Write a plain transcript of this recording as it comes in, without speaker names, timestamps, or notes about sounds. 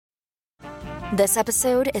This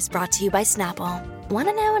episode is brought to you by Snapple. Want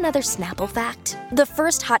to know another Snapple fact? The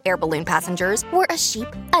first hot air balloon passengers were a sheep,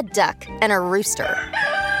 a duck, and a rooster.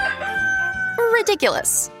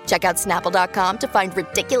 Ridiculous. Check out Snapple.com to find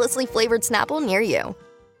ridiculously flavored Snapple near you.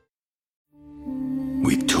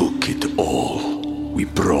 We took it all. We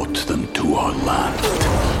brought them to our land.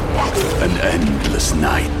 An endless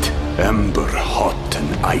night, ember hot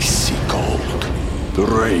and icy cold. The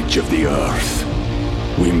rage of the earth.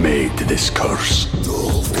 We made this curse.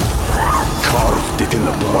 Carved it in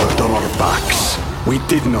the blood on our backs. We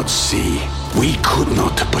did not see. We could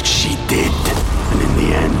not, but she did. And in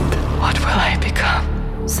the end... What will I become?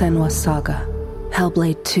 Senua's Saga.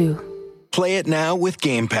 Hellblade 2. Play it now with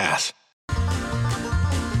Game Pass.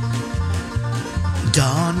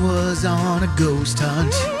 Dawn was on a ghost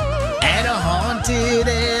hunt at a haunted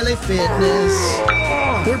LA Fitness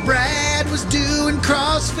where Brad was doing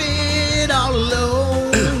CrossFit all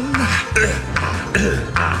alone.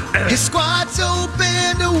 His squats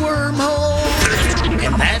opened a wormhole,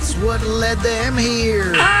 and that's what led them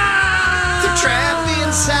here. They're trapped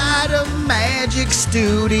inside a magic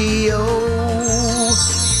studio.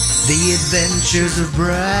 The Adventures of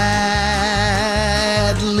Bradley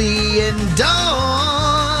and Dawn.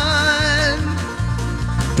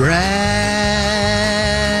 Bradley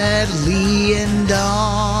and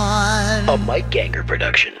Dawn. A Mike Ganger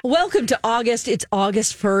production. Welcome to August. It's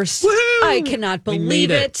August 1st. Woo-hoo! I cannot believe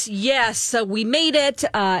it. Yes, so we made it.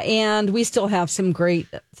 And we still have some great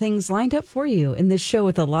things lined up for you in this show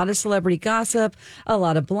with a lot of celebrity gossip, a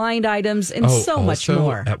lot of blind items, and so much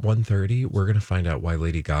more. At 1:30, we're going to find out why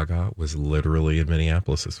Lady Gaga was literally in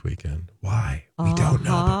Minneapolis this weekend. Why? We don't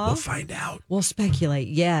know, but we'll find out. We'll speculate,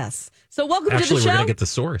 yes. So welcome to the show. Actually, we're going to get the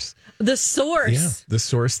source. The source. Yeah, the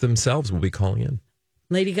source themselves will be calling in.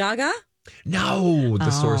 Lady Gaga? No,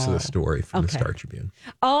 the source of the story from the Star Tribune.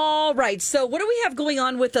 All right. So what do we have going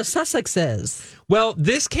on with the Sussexes? Well,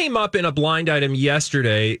 this came up in a blind item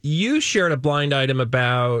yesterday. You shared a blind item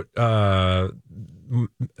about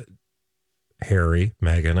Harry,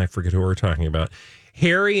 Meghan. I forget who we were talking about.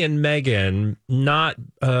 Harry and Meghan not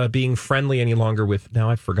being friendly any longer with,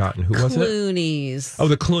 now I've forgotten, who was it? Clooney's. Oh,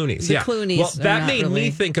 the Clooney's. The yeah. Clooney's. Well, that made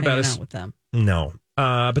me think about with them. No.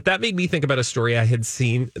 But that made me think about a story I had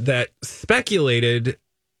seen that speculated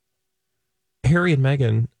Harry and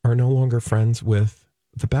Meghan are no longer friends with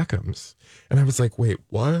the Beckhams. And I was like, wait,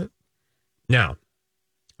 what? Now,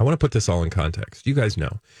 I want to put this all in context. You guys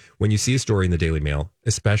know, when you see a story in the Daily Mail,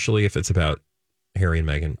 especially if it's about Harry and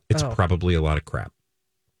Meghan, it's probably a lot of crap.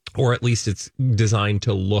 Or at least it's designed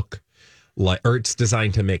to look like, or it's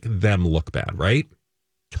designed to make them look bad, right?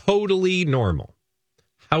 Totally normal.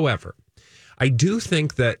 However, I do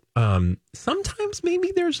think that sometimes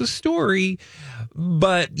maybe there's a story,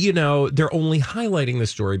 but, you know, they're only highlighting the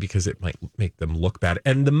story because it might make them look bad.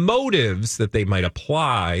 And the motives that they might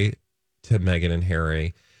apply to Meghan and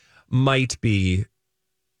Harry might be,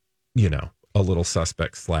 you know, a little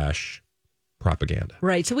suspect / propaganda.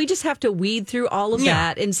 Right. So we just have to weed through all of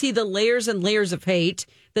that and see the layers and layers of hate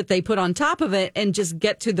that they put on top of it and just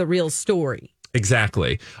get to the real story.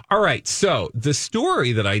 Exactly. All right. So the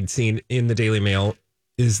story that I'd seen in the Daily Mail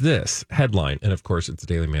is this headline. And of course, it's a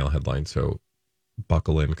Daily Mail headline. So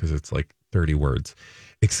buckle in because it's like 30 words.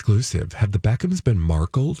 Exclusive. Have the Beckhams been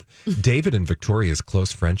markled? David and Victoria's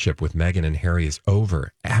close friendship with Meghan and Harry is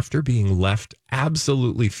over after being left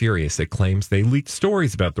absolutely furious at claims they leaked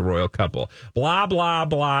stories about the royal couple. Blah, blah,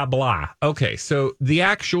 blah, blah. Okay, so the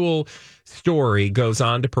actual story goes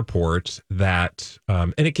on to purport that,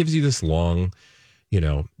 and it gives you this long, you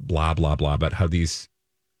know, blah, blah, blah about how these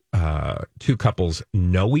two couples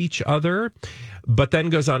know each other, but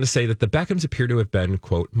then goes on to say that the Beckhams appear to have been,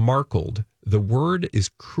 quote, markled. The word is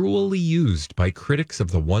cruelly used by critics of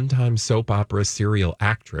the one-time soap opera serial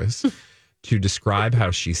actress to describe how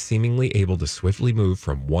she's seemingly able to swiftly move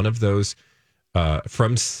from one of those,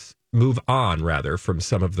 move on rather from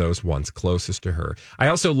some of those once closest to her. I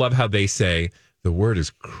also love how they say the word is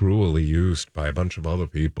cruelly used by a bunch of other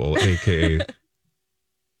people, aka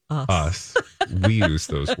us. We use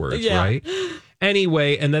those words, right?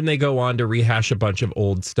 Anyway, and then they go on to rehash a bunch of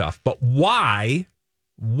old stuff. But why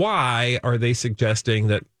are they suggesting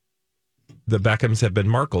that the Beckhams have been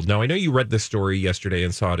markled? Now, I know you read this story yesterday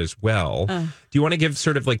and saw it as well. Do you want to give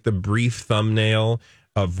sort of like the brief thumbnail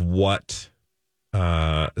of what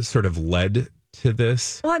sort of led to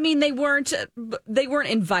this? Well, I mean, they weren't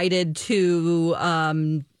invited to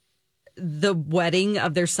the wedding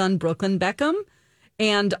of their son, Brooklyn Beckham.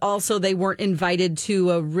 And also they weren't invited to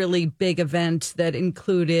a really big event that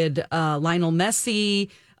included Lionel Messi,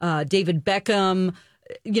 David Beckham.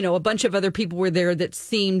 a bunch of other people were there that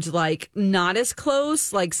seemed like not as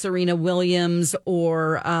close, like Serena Williams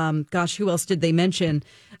or, who else did they mention?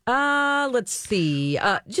 Let's see.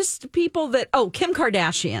 Just people that, Kim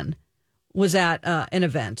Kardashian was at an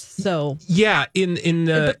event. So yeah,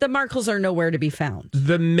 but the Markles are nowhere to be found.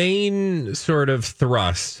 The main sort of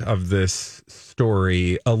thrust of this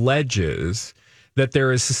story alleges that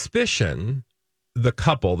there is suspicion the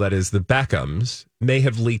couple, that is the Beckhams, may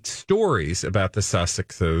have leaked stories about the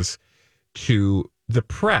Sussexes to the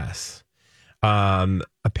press.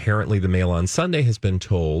 Apparently, the Mail on Sunday has been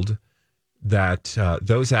told that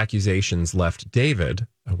those accusations left David.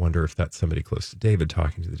 I wonder if that's somebody close to David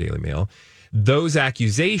talking to the Daily Mail. Those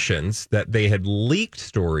accusations that they had leaked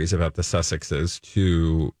stories about the Sussexes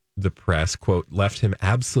to the press, quote, left him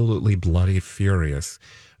absolutely bloody furious.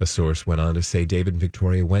 A source went on to say David and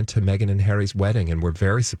Victoria went to Meghan and Harry's wedding and were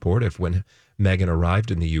very supportive when Meghan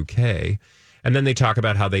arrived in the UK. And then they talk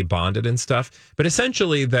about how they bonded and stuff. But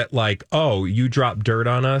essentially that like, oh, you drop dirt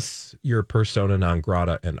on us, you're persona non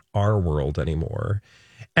grata in our world anymore.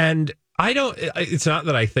 And it's not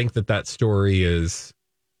that I think that story is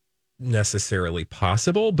necessarily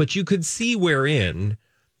possible, but you could see wherein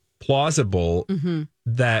plausible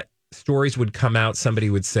that stories would come out.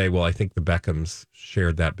 Somebody would say, well, I think the Beckhams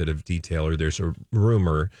shared that bit of detail, or there's a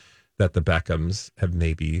rumor that the Beckhams have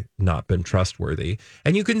maybe not been trustworthy.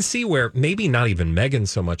 And you can see where maybe not even Meghan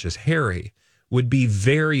so much as Harry would be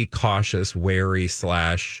very cautious, wary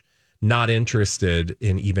 / not interested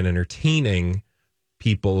in even entertaining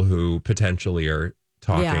people who potentially are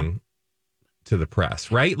talking to the press,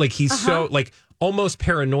 right? Like he's so like almost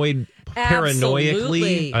paranoidly.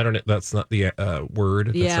 I don't know. That's not the word.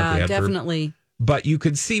 That's not the adverb. Definitely. But you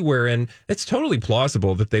could see wherein it's totally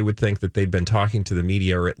plausible that they would think that they'd been talking to the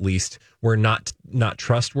media, or at least were not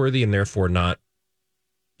trustworthy and therefore not,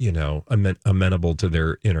 amenable to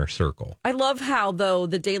their inner circle. I love how, though,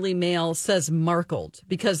 the Daily Mail says markled,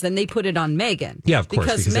 because then they put it on Meghan. Yeah, of course.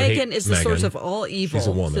 Because Meghan is the source of all evil. She's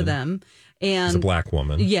a woman. To them. And she's a black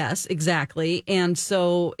woman. Yes, exactly. And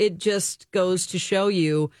so it just goes to show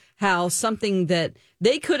you how something that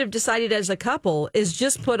they could have decided as a couple is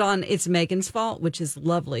just put on, it's Meghan's fault, which is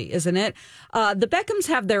lovely, isn't it? The Beckhams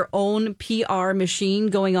have their own PR machine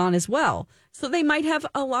going on as well. So they might have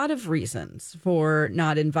a lot of reasons for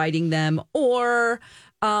not inviting them, or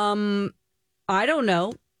I don't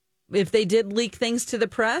know, if they did leak things to the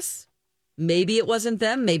press, maybe it wasn't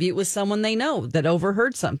them. Maybe it was someone they know that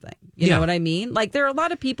overheard something. You know what I mean? Like, there are a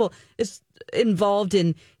lot of people involved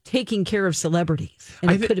in taking care of celebrities,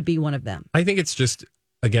 and it could be one of them. I think it's just,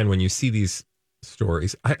 again, when you see these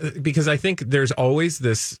stories, because I think there's always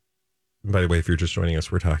this. By the way, if you're just joining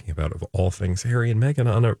us, we're talking about, of all things, Harry and Meghan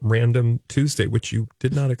on a random Tuesday, which you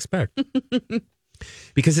did not expect.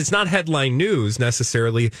 Because it's not headline news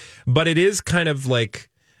necessarily, but it is kind of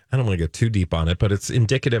like, I don't want to get too deep on it, but it's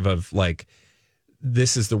indicative of like,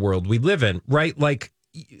 this is the world we live in, right? Like,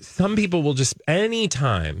 some people will just,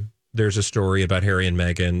 anytime there's a story about Harry and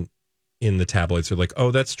Meghan in the tabloids, they're like,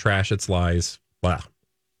 oh, that's trash, it's lies. Wow.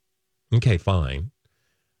 Okay, fine.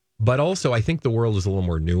 But also, I think the world is a little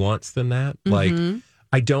more nuanced than that. Like,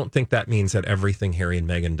 I don't think that means that everything Harry and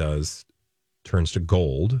Meghan does turns to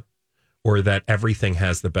gold, or that everything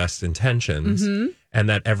has the best intentions, and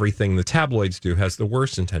that everything the tabloids do has the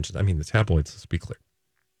worst intentions. I mean, the tabloids, let's be clear,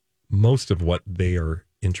 most of what they are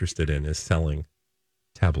interested in is selling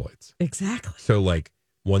tabloids. Exactly. So, like,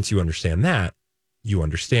 once you understand that, you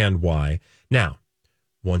understand why. Now,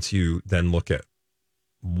 once you then look at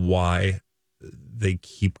why they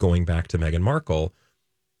keep going back to Meghan Markle,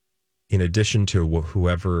 in addition to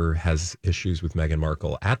whoever has issues with Meghan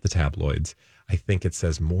Markle at the tabloids, I think it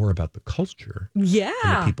says more about the culture. Yeah.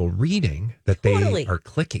 And the people reading that they are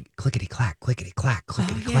clickety-clack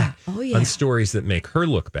on stories that make her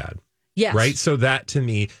look bad. Yes. Right? So that, to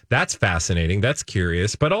me, that's fascinating. That's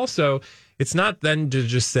curious. But also, it's not then to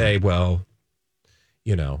just say, well,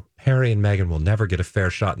 Harry and Meghan will never get a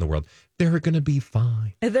fair shot in the world. They're going to be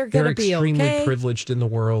fine. They're going to be okay. They're extremely privileged in the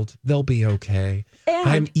world. They'll be okay. And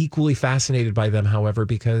I'm equally fascinated by them, however,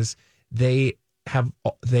 because they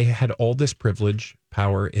had all this privilege,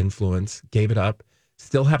 power, influence, gave it up,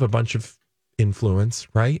 still have a bunch of influence,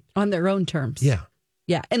 right? On their own terms. Yeah.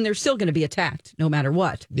 Yeah, and they're still going to be attacked no matter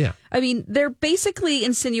what. Yeah. I mean, they're basically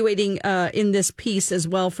insinuating in this piece as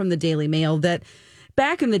well from the Daily Mail that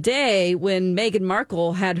back in the day when Meghan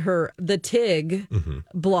Markle had the TIG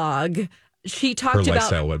blog, she talked her about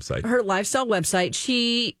lifestyle website. Her lifestyle website.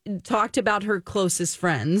 She talked about her closest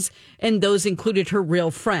friends, and those included her real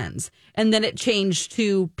friends. And then it changed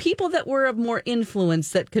to people that were of more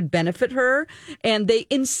influence that could benefit her. And they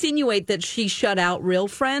insinuate that she shut out real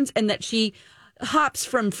friends and that she hops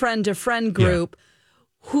from friend to friend group,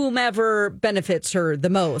 whomever benefits her the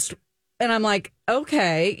most. And I'm like,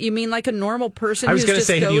 okay, you mean like a normal person? I was going to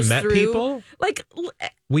say, have you met through, people? Like,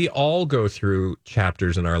 we all go through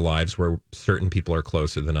chapters in our lives where certain people are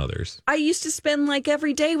closer than others. I used to spend like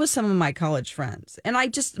every day with some of my college friends, and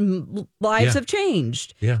lives have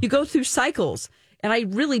changed. Yeah. You go through cycles, and I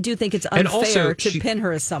really do think it's unfair to pin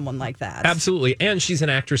her as someone like that. Absolutely, and she's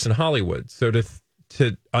an actress in Hollywood, so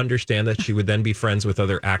to understand that she would then be friends with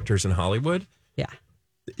other actors in Hollywood,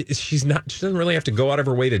 she doesn't really have to go out of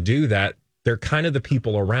her way to do that. They're kind of the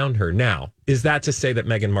people around her. Now, is that to say that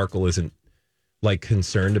Meghan Markle isn't like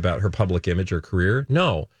concerned about her public image or career?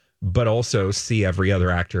 No, but also see every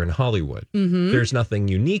other actor in Hollywood. Mm-hmm. There's nothing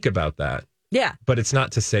unique about that. Yeah, but it's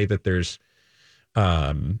not to say that there's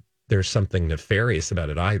something nefarious about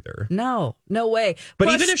it either. No way. But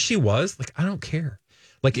even if she was, like, I don't care.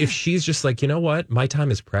 Like, if she's just like, you know what, my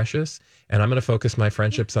time is precious, and I'm going to focus my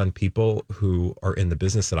friendships on people who are in the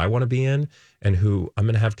business that I want to be in and who I'm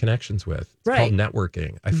going to have connections with. It's called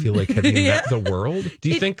networking. I feel like, have you met the world? Do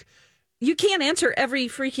you think... You can't answer every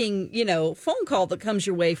freaking, phone call that comes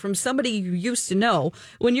your way from somebody you used to know.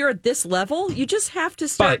 When you're at this level, you just have to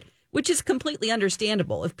start, which is completely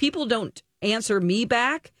understandable. If people don't answer me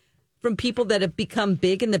back from people that have become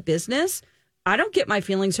big in the business... I don't get my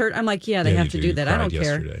feelings hurt. I'm like, they have to do that. I don't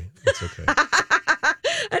care. It's okay.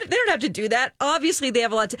 They don't have to do that. Obviously, they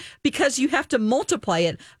have a lot to, because you have to multiply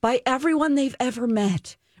it by everyone they've ever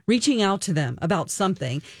met, reaching out to them about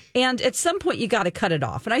something. And at some point, you got to cut it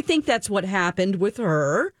off. And I think that's what happened with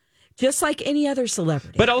her, just like any other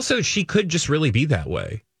celebrity. But also, she could just really be that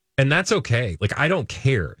way. And that's okay. Like, I don't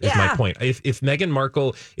care, is my point. If Meghan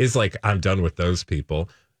Markle is like, I'm done with those people,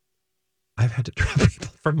 I've had to drop people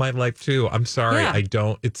from my life too. I'm sorry. I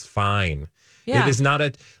don't. It's fine. It is not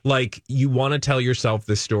you want to tell yourself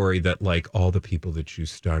this story that like all the people that you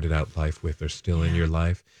started out life with are still in your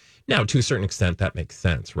life. Now, to a certain extent, that makes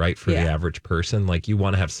sense, right? For the average person, like you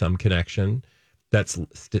want to have some connection that's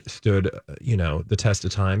stood, the test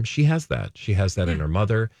of time. She has that. She has that in her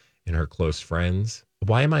mother, in her close friends.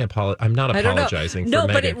 Why am I I'm not apologizing for Meghan. No,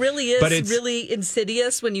 but it really is really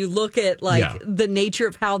insidious when you look at the nature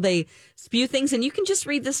of how they spew things. And you can just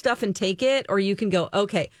read this stuff and take it, or you can go,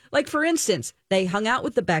 okay. Like, for instance, they hung out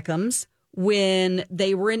with the Beckhams when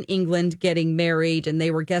they were in England getting married and they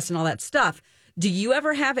were guests and all that stuff. Do you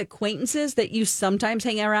ever have acquaintances that you sometimes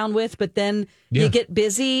hang around with, but then you get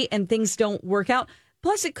busy and things don't work out?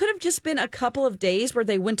 Plus, it could have just been a couple of days where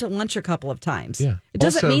they went to lunch a couple of times. Yeah. It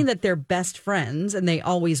doesn't mean that they're best friends, and they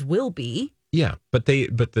always will be. Yeah, but the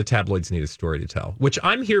tabloids need a story to tell, which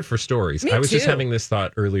I'm here for stories. I was just having this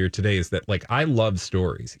thought earlier today, is that like I love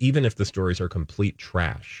stories, even if the stories are complete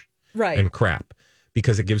trash and crap,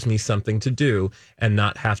 because it gives me something to do and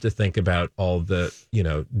not have to think about all the,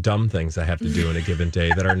 dumb things I have to do in a given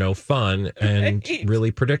day that are no fun and really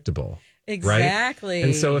predictable. Exactly. Right?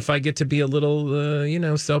 And so if I get to be a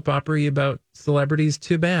little, soap opera-y about celebrities,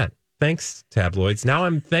 too bad. Thanks, tabloids. Now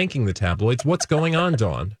I'm thanking the tabloids. What's going on,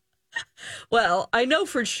 Dawn? Well, I know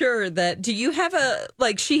for sure that, do you have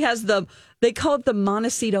she has they call it the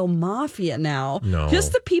Montecito Mafia now. No.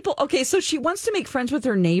 Just the people. Okay, so she wants to make friends with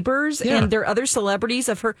her neighbors and their other celebrities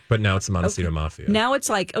of her. But now it's the Montecito Mafia. Now it's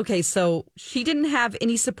like, okay, so she didn't have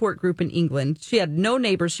any support group in England. She had no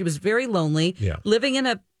neighbors. She was very lonely, living in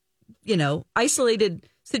a isolated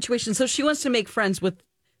situation. So she wants to make friends with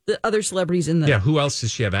the other celebrities in the... Yeah, who else does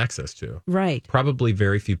she have access to? Right. Probably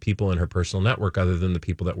very few people in her personal network other than the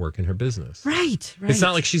people that work in her business. Right. It's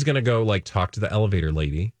not like she's going to go talk to the elevator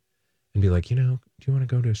lady and be like, do you want to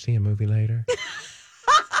go to see a movie later?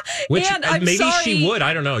 Which maybe she would.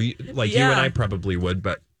 I don't know. You and I probably would,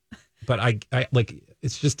 but I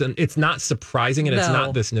it's just it's not surprising, and it's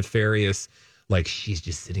not this nefarious... Like, she's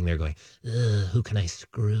just sitting there going, who can I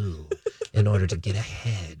screw in order to get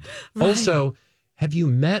ahead? Right. Also, have you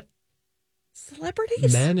met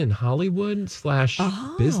celebrities? Men in Hollywood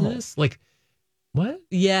 / business? Like, what?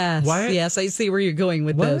 Yes. Why? Yes, I see where you're going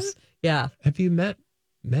with this. Yeah. Have you met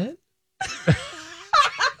men?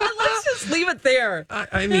 Let's just leave it there.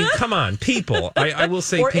 I mean, come on, people. I will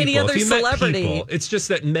say or people. Or any other celebrity. People, it's just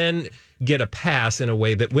that men get a pass in a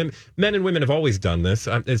way that men and women have always done this.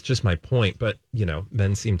 It's just my point. But,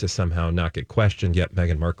 men seem to somehow not get questioned, yet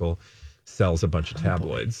Meghan Markle sells a bunch of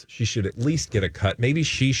tabloids. She should at least get a cut. Maybe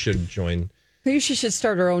she should join. Maybe she should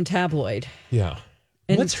start her own tabloid. Yeah.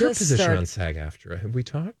 And what's her position on SAG-AFTRA? Have we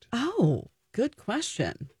talked? Oh, good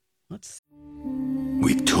question.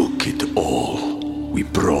 We took it all. We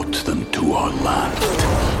brought them to our land.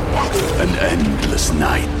 An endless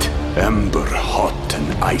night, ember hot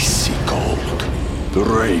and icy cold. The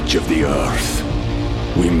rage of the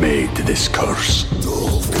earth. We made this curse.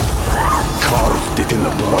 Carved it in the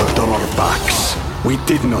blood on our backs. We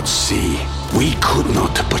did not see. We could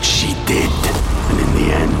not, but she did. And in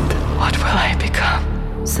the end, what will I become?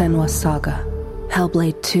 Senua's Saga.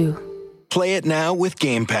 Hellblade 2. Play it now with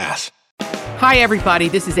Game Pass. Hi, everybody.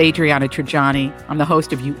 This is Adriana Trajani. I'm the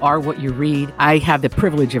host of You Are What You Read. I have the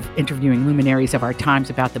privilege of interviewing luminaries of our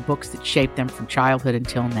times about the books that shaped them from childhood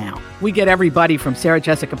until now. We get everybody from Sarah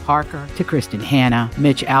Jessica Parker to Kristen Hanna,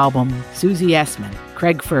 Mitch Albom, Susie Essman,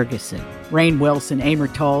 Craig Ferguson, Rainn Wilson, Amor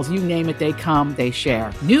Tolls, you name it, they come, they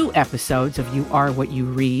share. New episodes of You Are What You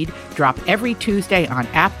Read drop every Tuesday on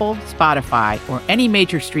Apple, Spotify, or any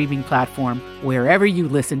major streaming platform wherever you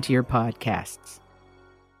listen to your podcasts.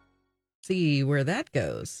 See where that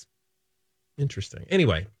goes. Interesting.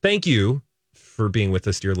 Anyway, thank you for being with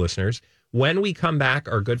us, dear listeners. When we come back,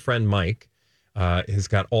 our good friend Mike has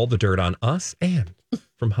got all the dirt on us and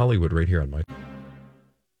from Hollywood right here on My.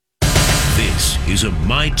 This is a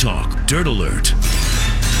My Talk Dirt Alert.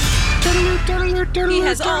 He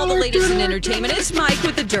has all the latest in entertainment. It's Mike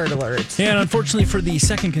with the Dirt Alert. Yeah, and unfortunately for the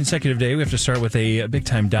second consecutive day, we have to start with a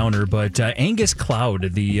big-time downer. But Angus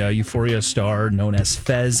Cloud, the Euphoria star known as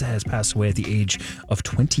Fez, has passed away at the age of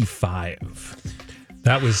 25.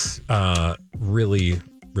 That was really,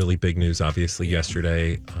 really big news, obviously,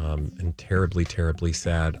 yesterday, and terribly, terribly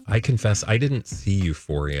sad. I confess, I didn't see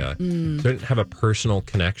Euphoria. So I didn't have a personal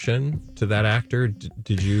connection to that actor.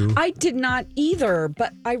 Did you? I did not either,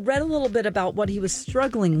 but I read a little bit about what he was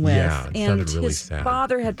struggling with. Yeah, it and sounded really his sad.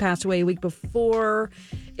 father had passed away a week before.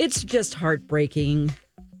 It's just heartbreaking.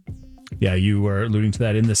 Yeah, you were alluding to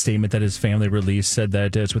that in the statement that his family released, said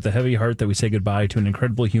that it's with a heavy heart that we say goodbye to an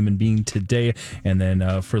incredible human being today. And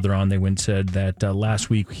then further on, they said that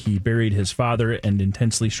last week he buried his father and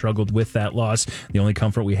intensely struggled with that loss. The only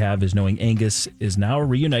comfort we have is knowing Angus is now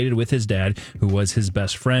reunited with his dad, who was his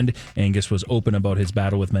best friend. Angus was open about his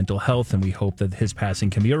battle with mental health, and we hope that his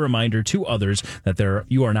passing can be a reminder to others that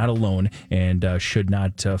you are not alone and should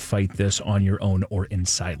not fight this on your own or in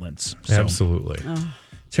silence. So, absolutely.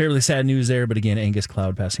 Terribly sad news there, but again, Angus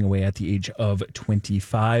Cloud passing away at the age of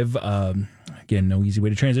 25. Again, no easy way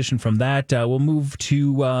to transition from that. We'll move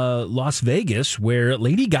to Las Vegas, where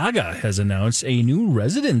Lady Gaga has announced a new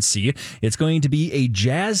residency. It's going to be a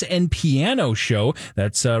jazz and piano show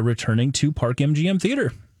that's returning to Park MGM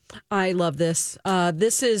Theater. I love this.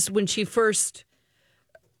 This is when she first,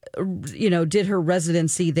 did her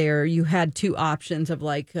residency there. You had two options of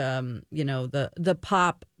the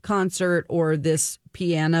pop concert or this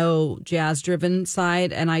piano jazz driven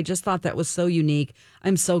side, and I just thought that was so unique.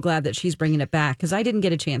 I'm so glad that she's bringing it back because I didn't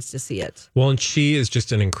get a chance to see it. Well, and she is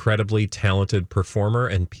just an incredibly talented performer,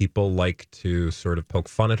 and people like to sort of poke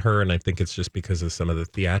fun at her, and I think it's just because of some of the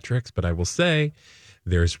theatrics, but I will say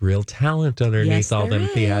there's real talent underneath all them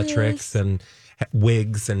theatrics and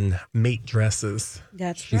wigs and mate dresses.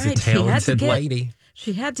 That's She's right. a talented lady.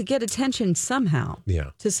 She had to get attention somehow. Yeah.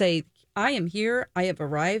 To say, I am here, I have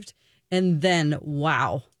arrived, and then,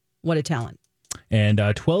 wow, what a talent. And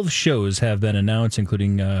 12 shows have been announced,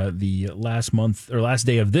 including the last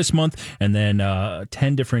day of this month, and then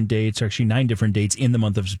 10 different dates, or actually 9 different dates in the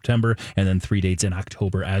month of September, and then 3 dates in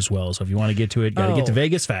October as well. So if you want to get to it, got to get to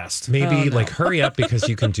Vegas fast. Maybe hurry up because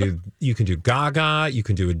you can do Gaga, you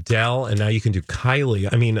can do Adele, and now you can do Kylie.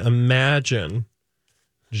 I mean, imagine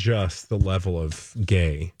just the level of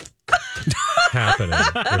gay happening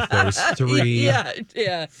with those 3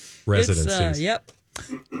 residencies. Yep.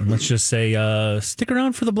 And let's just say, stick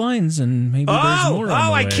around for the blinds, and maybe there's more on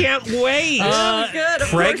the way. I can't wait. Good. Of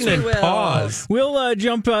Pregnant course we will. pause. We'll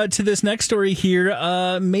jump to this next story here.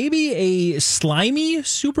 Maybe a slimy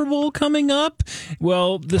Super Bowl coming up.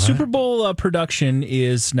 Well, the Super Bowl production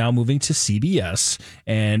is now moving to CBS,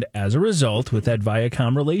 and as a result, with that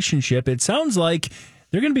Viacom relationship, it sounds like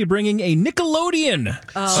they're going to be bringing a Nickelodeon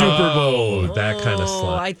Super Bowl. That kind of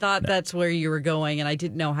slime. I thought that's where you were going, and I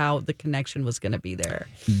didn't know how the connection was going to be there.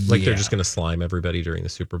 Like they're just going to slime everybody during the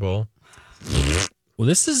Super Bowl. Well,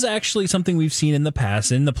 this is actually something we've seen in the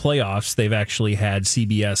past. In the playoffs, they've actually had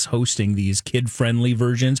CBS hosting these kid-friendly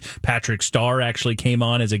versions. Patrick Starr actually came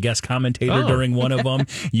on as a guest commentator during one of them.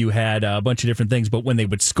 You had a bunch of different things, but when they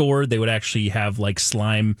would score, they would actually have like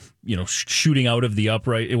slime, shooting out of the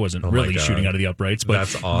upright. It wasn't really shooting out of the uprights, but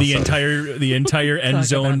that's awesome. the entire end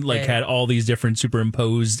zone had all these different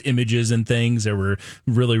superimposed images and things. There were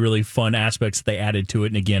really, really fun aspects they added to it,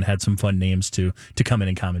 and again, had some fun names to come in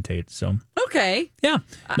and commentate. So okay. Yeah.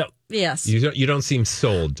 No. Yes. You don't seem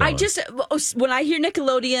sold, Dawn. When I hear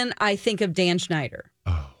Nickelodeon, I think of Dan Schneider.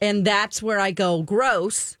 Oh. And that's where I go,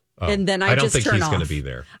 gross. Oh. And then I don't just think turn he's off. going to be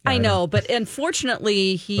there. I know, but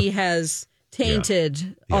unfortunately, he has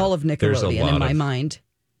tainted all of Nickelodeon in my mind.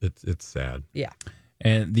 It's sad. Yeah.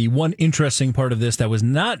 And the one interesting part of this that was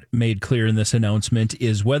not made clear in this announcement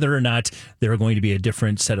is whether or not there are going to be a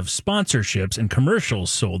different set of sponsorships and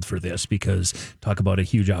commercials sold for this, because talk about a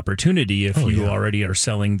huge opportunity. If you already are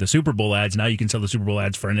selling the Super Bowl ads, now you can sell the Super Bowl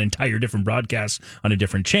ads for an entire different broadcast on a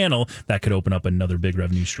different channel. That could open up another big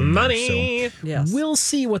revenue stream. Money! So we'll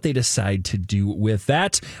see what they decide to do with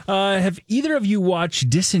that. Have either of you watched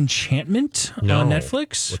Disenchantment on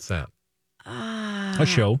Netflix? What's that? A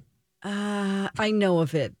show. I know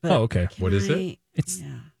of it. But okay. What is it? It's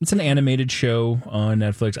an animated show on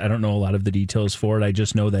Netflix. I don't know a lot of the details for it. I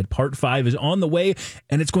just know that part 5 is on the way,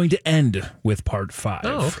 and it's going to end with part 5.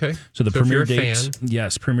 Oh, okay. So the premiere if you're a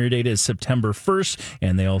date, premiere date is September 1st,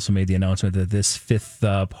 and they also made the announcement that this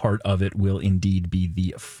 5th part of it will indeed be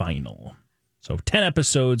the final. So 10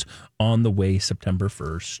 episodes on the way September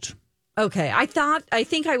 1st. Okay, I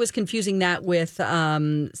think I was confusing that with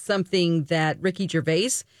something that Ricky Gervais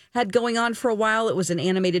had going on for a while. It was an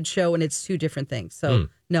animated show, and it's two different things. So,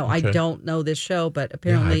 no, okay. I don't know this show, but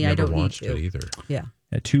apparently I don't need to. It either. Yeah.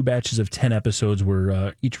 2 batches of 10 episodes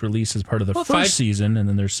were each released as part of the first season, and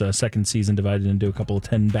then there's a second season divided into a couple of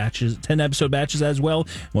 10 episode batches as well.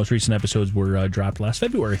 Most recent episodes were dropped last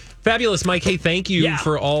February. Fabulous, Mike. Hey, thank you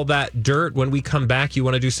for all that dirt. When we come back, you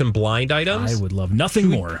want to do some blind items? I would love nothing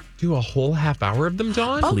more. Do a whole half hour of them,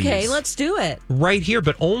 Dawn? Okay, let's do it. Right here,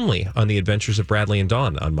 but only on The Adventures of Bradley and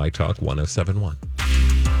Dawn on My Talk 107.1.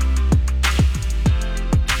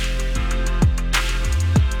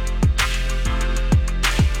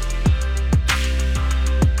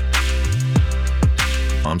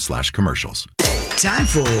 /commercials. Time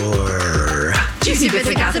for Juicy Bits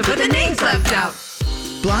of Gossip with the names left out.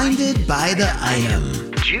 Blinded by the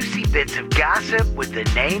Item. Juicy Bits of Gossip with the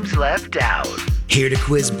names left out. Here to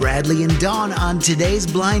quiz Bradley and Dawn on today's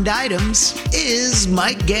blind items is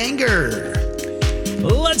Mike Ganger.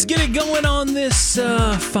 Let's get it going on this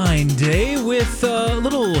fine day with a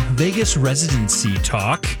little Vegas residency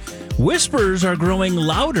talk. Whispers are growing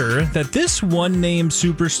louder that this one-named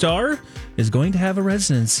superstar is going to have a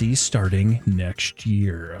residency starting next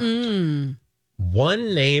year.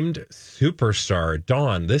 One named superstar.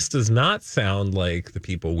 Dawn, this does not sound like the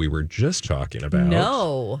people we were just talking about.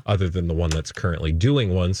 No. Other than the one that's currently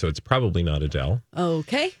doing one, so it's probably not Adele.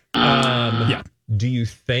 Okay. Do you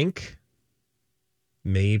think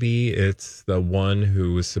maybe it's the one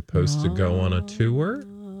who was supposed to go on a tour?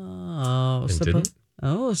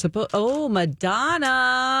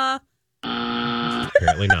 Madonna.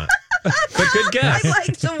 Apparently not. But good guess. I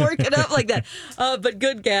like to work it up like that. But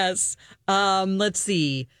good guess. Let's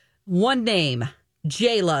see. One name,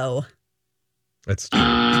 J-Lo. That's two.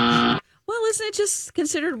 Well, isn't it just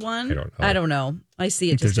considered one? I don't know. I see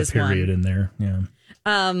it just as one. There's a period in there. Yeah.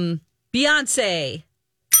 Beyonce.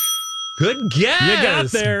 Good guess. You got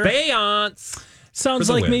there. Beyonce. Sounds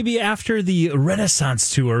like maybe after the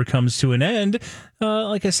Renaissance tour comes to an end,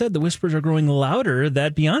 like I said, the whispers are growing louder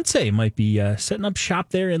that Beyonce might be setting up shop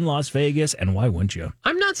there in Las Vegas. And why wouldn't you?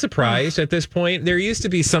 I'm not surprised at this point. There used to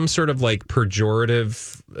be some sort of like pejorative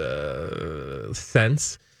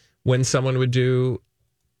sense when someone would do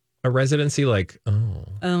a residency, like, they're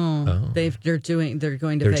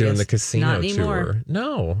going to Vegas. Doing the casino Not anymore. tour.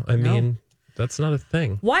 No, I mean, that's not a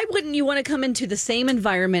thing. Why wouldn't you want to come into the same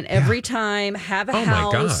environment every time, have a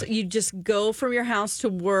house? My God. You just go from your house to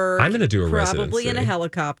work. I'm going to do a probably residency. in a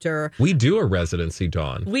helicopter. We do a residency,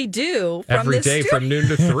 Dawn. We do. Every day from noon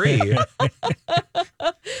to 3.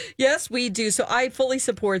 Yes, we do. So I fully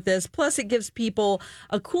support this. Plus, it gives people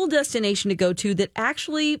a cool destination to go to that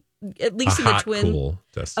actually, at least in the Twin,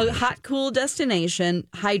 a hot, cool destination.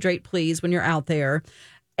 Hydrate, please, when you're out there.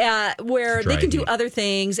 Where they can do other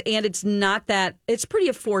things, and it's not that it's pretty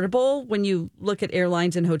affordable when you look at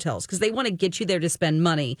airlines and hotels because they want to get you there to spend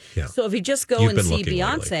money. Yeah. So if you just go and see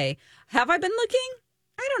Beyonce, lately. Have I been looking?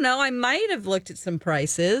 I don't know. I might have looked at some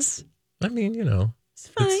prices. I mean, it's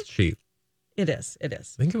fine. It's cheap. It is. I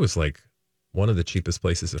think it was like one of the cheapest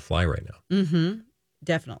places to fly right now. Mm-hmm.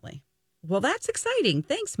 Definitely. Well, that's exciting.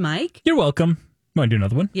 Thanks, Mike. You're welcome. Want to do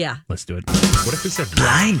another one? Yeah. Let's do it. What if we said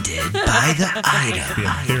Blinded by the item? Be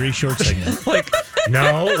a very short segment.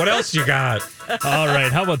 No, what else you got? All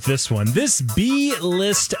right, how about this one? This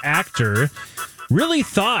B-list actor really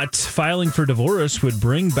thought filing for divorce would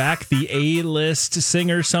bring back the A-list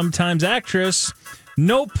singer, sometimes actress.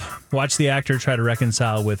 Nope. Watch the actor try to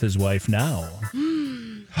reconcile with his wife now.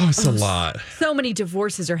 Oh, it's a lot. So many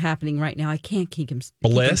divorces are happening right now. I can't keep him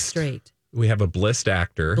straight. We have a blissed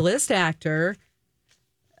actor. Blissed actor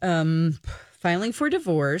filing for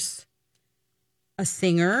divorce. A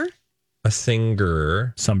singer.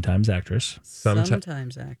 Sometimes actress.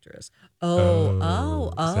 Sometimes actress. Oh.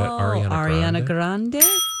 Is that Ariana Grande?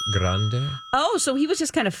 Grande? Oh, so he was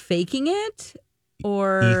just kind of faking it?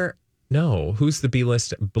 Or... No. Who's the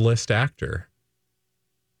blissed actor?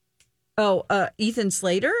 Oh, Ethan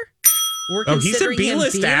Slater? He's a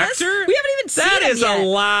B-list actor? We haven't even seen him That is yet. a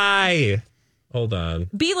lie. Hold on.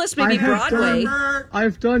 B-list, maybe Broadway.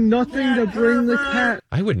 I've done nothing to bring the cat.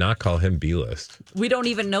 I would not call him B-list. We don't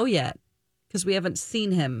even know yet because we haven't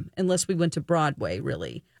seen him unless we went to Broadway,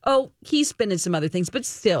 really. Oh, he's been in some other things, but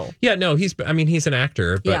still. Yeah, no, he's an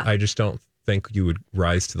actor, but Yeah. I just don't think you would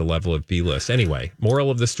rise to the level of B-list. Anyway, moral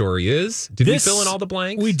of the story is, did we fill in all the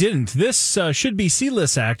blanks? We didn't. This should-be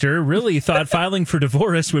C-list actor really thought filing for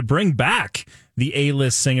divorce would bring back the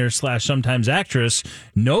A-list singer / sometimes actress.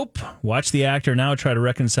 Nope. Watch the actor now try to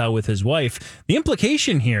reconcile with his wife. The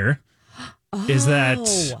implication here is that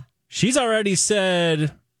she's already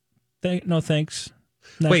said, no thanks.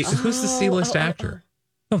 Next. Wait, who's the C-list actor?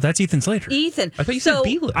 Oh, that's Ethan Slater. Ethan. I thought you said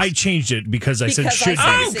B-list. I changed it because I said should be.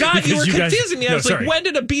 Oh, God, you were Because confusing me. I was like, when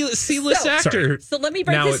did a C-list actor? So let me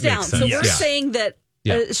break Now this it makes down. sense. So Yeah. we're saying that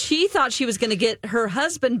Yeah. she thought she was going to get her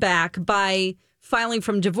husband back by filing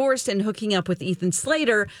from divorce and hooking up with Ethan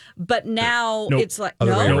Slater, but now Nope. it's like,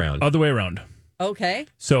 Other way no? around. Other way around. Okay.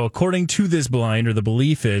 So according to this blind, or the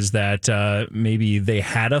belief is that maybe they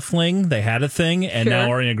had a fling, they had a thing, and Sure. now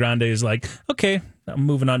Ariana Grande is like, okay, I'm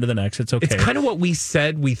moving on to the next. It's okay. It's kind of what we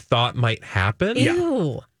said we thought might happen.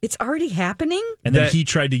 Ew. It's already happening? And then he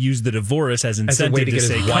tried to use the divorce as incentive way to to get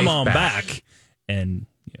say, his come wife on back. back. And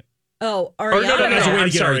Oh, Or Ariana. no, As a way to I'm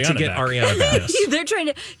get sorry, to Ariana get back. Ariana back. They're trying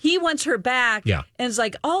to, he wants her back. Yeah. And it's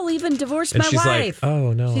like, I'll even divorce And my she's wife. like,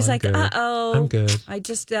 oh, no, She's I'm like, good. uh-oh. I'm good.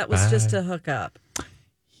 That was just a hookup.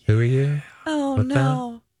 Who are you? Oh, What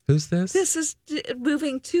no. Who's this? This is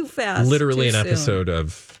moving too fast. Literally too an soon. episode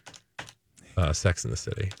of Sex in the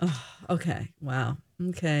City. Okay. Wow.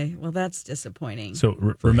 Okay. Well, that's disappointing.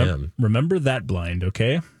 so remember that blind,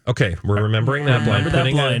 okay? Okay, we're remembering that blind. Remember that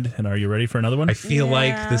Putting blind. And are you ready for another one? I feel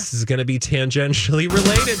like this is going to be tangentially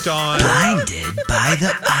related, Dawn. Blinded by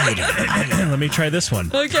the item. Let me try this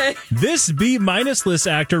one. Okay. This B-minus list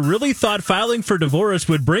actor really thought filing for divorce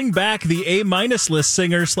would bring back the A-minus list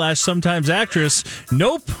singer / sometimes actress.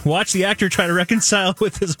 Nope. Watch the actor try to reconcile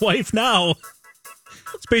with his wife now.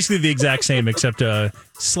 It's basically the exact same, except a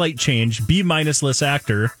slight change. B-minus list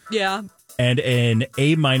actor Yeah. and an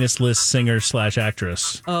A-minus list singer /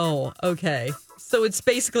 actress. Oh, okay. So it's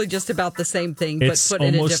basically just about the same thing, but put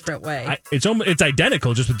in a different way. It's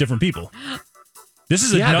identical, just with different people. This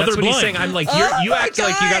is another that's what blind. he's saying. I'm like, you act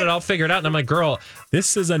like you got it all figured out, and I'm like, girl,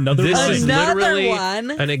 this is another. This blind. is Another literally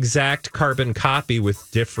one. an exact carbon copy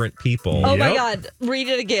with different people. Oh, my Yep. God. Read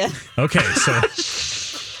it again. Okay, so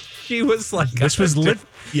She was like, this was lit.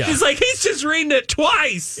 Yeah, She's like, he's just reading it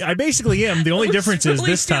twice. I basically am. The only difference is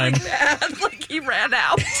Really this time feeling bad, like he ran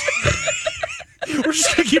out. we're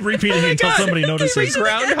just gonna keep repeating it until somebody notices. It's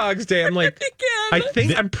Groundhog's Day. I'm like,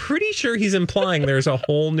 I'm pretty sure he's implying there's a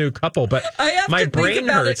whole new couple, but I have my to think brain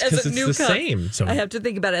about hurts it as because a it's new the couple. same. So I have to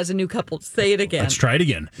think about it as a new couple. Say it again. let's try it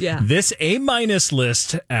again. Yeah. This A-minus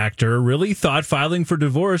list actor really thought filing for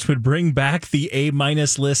divorce would bring back the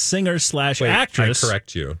A-minus list singer / Wait, actress. I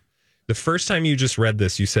correct you. The first time you just read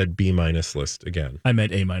this, you said B- list again. I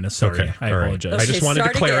meant A-minus. Sorry, Okay, I all right. apologize. I just wanted to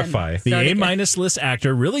start again. clarify. The A-minus list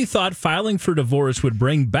actor really thought filing for divorce would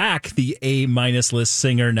bring back the A-minus list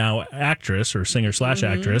singer now actress or singer /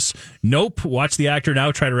 actress. Nope. Watch the actor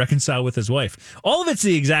now try to reconcile with his wife. All of it's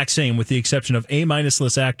the exact same with the exception of A-minus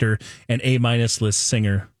list actor and A-minus list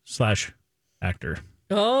singer / actor.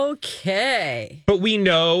 Okay. But we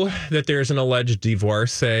know that there's an alleged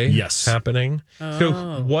divorce happening.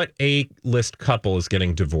 So what A-list couple is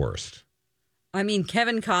getting divorced? I mean,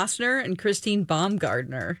 Kevin Costner and Christine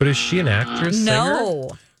Baumgartner. But is she an actress? No.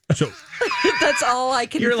 So That's all I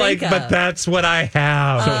can You're think like, of. but that's what I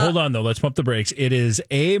have. So hold on, though. Let's pump the brakes. It is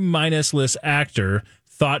A-minus list actor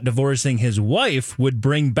thought divorcing his wife would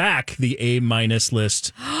bring back the A-minus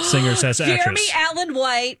list singer says Jeremy actress. Allen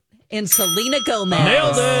White and Selena Gomez.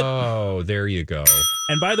 Nailed it. Oh, there you go.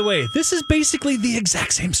 And by the way, this is basically the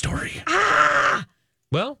exact same story.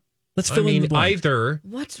 Well, let's fill in the blank. Either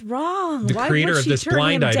what's wrong? the Why creator would of she this turn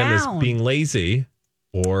blind him item down? is being lazy,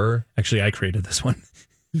 or actually, I created this one.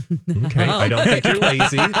 Okay, I don't think you're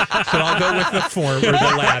lazy, so I'll go with the former, the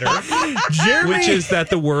latter, which is that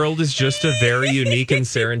the world is just a very unique and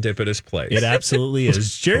serendipitous place. It absolutely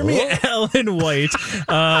is. Jeremy Allen White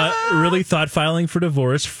really thought filing for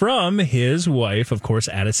divorce from his wife, of course,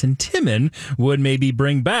 Addison Timmon, would maybe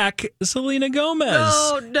bring back Selena Gomez.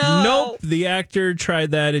 Oh, no. Nope. The actor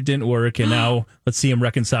tried that. It didn't work. And now let's see him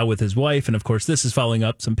reconcile with his wife. And of course, this is following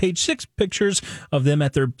up some Page 6 pictures of them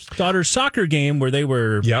at their daughter's soccer game where they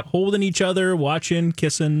were holding each other, watching,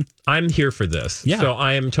 kissing. I'm here for this. Yeah. So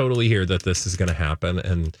I am totally here that this is going to happen.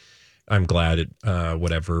 And I'm glad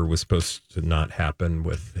whatever was supposed to not happen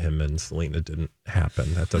with him and Selena didn't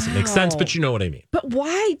happen. That doesn't make sense, but you know what I mean. But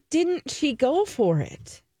why didn't she go for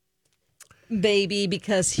it? Maybe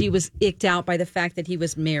because he was icked out by the fact that he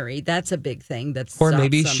was married. That's a big thing. Or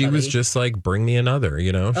maybe she was just like, bring me another,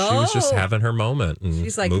 She was just having her moment. And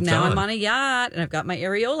she's like, now I'm on a yacht and I've got my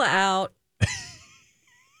areola out.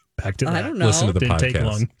 Back to that. I don't know. Listen to the Didn't podcast. take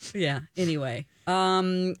long. Yeah. Anyway.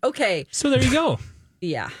 Okay. So there you go.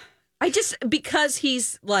 Yeah. Because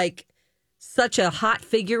he's like such a hot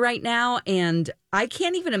figure right now, and I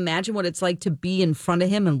can't even imagine what it's like to be in front of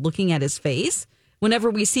him and looking at his face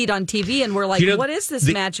whenever we see it on TV and we're like, what is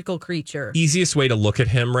this magical creature? Easiest way to look at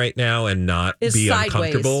him right now and not Is be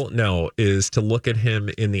sideways. uncomfortable, is to look at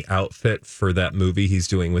him in the outfit for that movie he's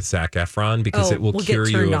doing with Zac Efron, because it will cure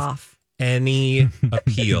you of any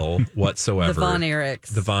appeal whatsoever. The Von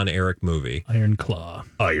Erichs. Movie. Iron Claw.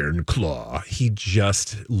 He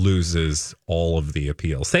just loses all of the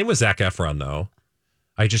appeal. Same with Zac Efron, though.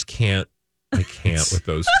 I just can't. I can't with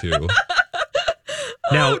those two.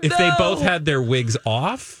 Now, if they both had their wigs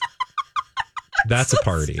off, that's a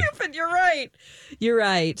party. Stupid. You're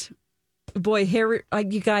right. Boy, Harry,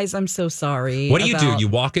 you guys, I'm so sorry. What do you do? You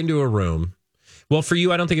walk into a room. Well, for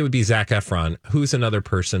you, I don't think it would be Zac Efron. Who's another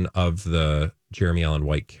person of the Jeremy Allen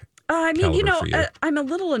White caliber for you? I'm a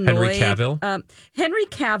little annoyed. Henry Cavill? Henry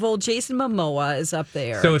Cavill, Jason Momoa is up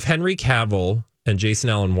there. So if Henry Cavill and Jason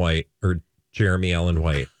Allen White or Jeremy Allen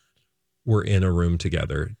White were in a room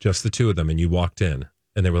together, just the two of them, and you walked in,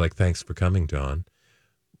 and they were like, thanks for coming, Dawn.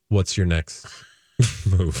 What's your next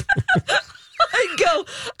move? I'd go,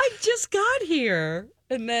 I just got here.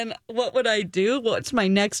 And then what would I do? What's my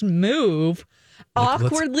next move?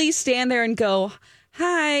 Awkwardly stand there and go,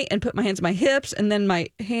 hi, and put my hands on my hips and then my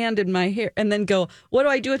hand in my hair and then go, what do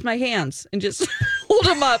I do with my hands? And just hold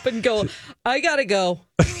them up and go, I gotta go.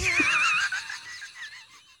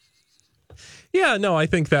 Yeah, no, I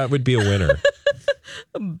think that would be a winner.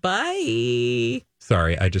 Bye.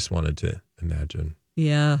 Sorry, I just wanted to imagine.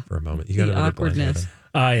 Yeah. For a moment. You got the another awkwardness.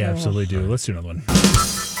 I absolutely do. Let's do another one.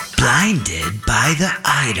 Blinded by the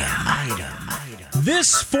item.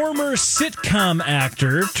 This former sitcom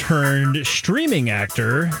actor turned streaming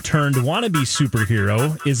actor turned wannabe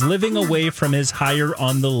superhero is living away from his higher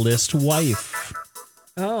on the list wife.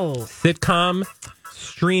 Oh. Sitcom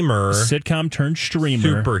streamer. Sitcom turned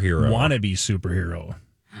streamer. Superhero. Wannabe superhero.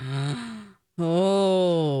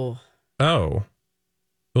 Oh. Oh.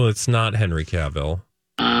 Well, it's not Henry Cavill.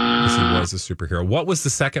 Because he was a superhero. What was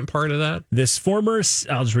the second part of that?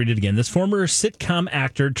 I'll just read it again. This former sitcom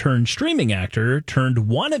actor turned streaming actor turned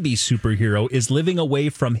wannabe superhero is living away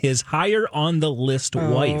from his higher on the list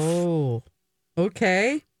wife. Oh,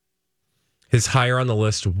 okay. His higher on the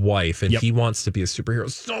list wife, and he wants to be a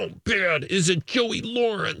superhero so bad. Is it Joey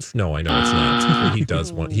Lawrence? No, I know it's not. He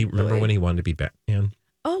does want. Remember when he wanted to be Batman?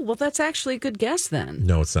 Oh, well, that's actually a good guess then.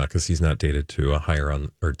 No, it's not, because he's not dated to a higher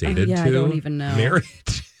on or dated to. I don't even know. Married.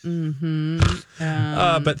 Mm-hmm.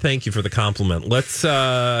 But thank you for the compliment. Let's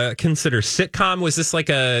consider sitcom. Was this like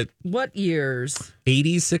a what years?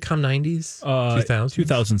 80s sitcom, 90s, 2000?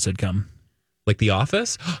 2000 sitcom, like The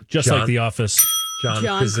Office, just like The Office. John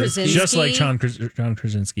Krasinski, just like John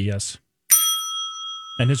Krasinski, yes,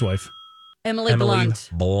 and his wife. Emily Blunt.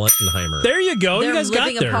 Bluntenheimer. There you go. They're you guys got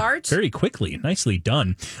living there apart? very quickly. Nicely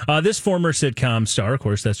done. This former sitcom star, of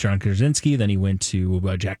course, that's John Krasinski. Then he went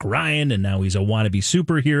to Jack Ryan, and now he's a wannabe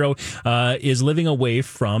superhero. Is living away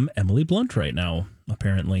from Emily Blunt right now.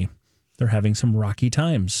 Apparently, they're having some rocky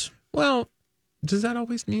times. Well, does that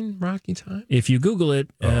always mean rocky time? If you Google it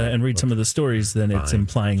and read some of the stories, then it's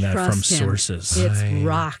implying that from sources. It's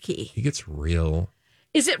rocky. He gets real.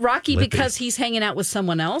 Is it rocky because he's hanging out with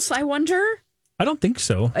someone else, I wonder? I don't think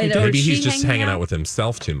so. Maybe he's just hanging out with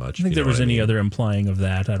himself too much. I think there was any other implying of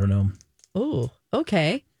that. I don't know. Oh,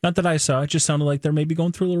 okay. Not that I saw. It just sounded like they're maybe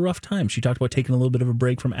going through a little rough time. She talked about taking a little bit of a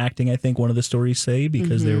break from acting, I think one of the stories say,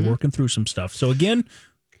 because they were working through some stuff. So again,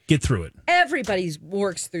 get through it. Everybody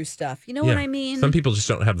works through stuff. You know what I mean? Some people just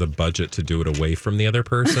don't have the budget to do it away from the other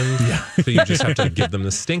person. So you just have to give them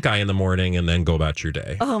the stink eye in the morning and then go about your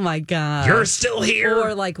day. Oh my God. You're still here.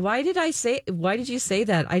 Or like, why did you say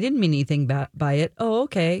that? I didn't mean anything by it. Oh,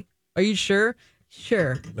 okay. Are you sure?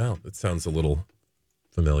 Sure. Well, it sounds a little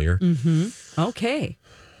familiar. Okay.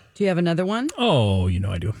 Do you have another one? Oh,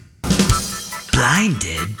 I do.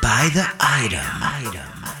 Blinded by the item.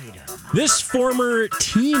 This former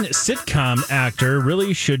teen sitcom actor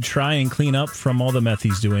really should try and clean up from all the meth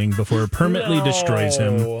he's doing before it permanently destroys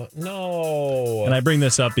him. No. And I bring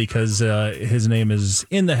this up because his name is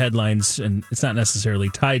in the headlines, and it's not necessarily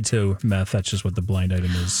tied to meth. That's just what the blind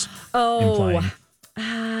item is implying.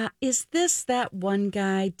 Is this that one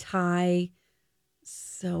guy, Ty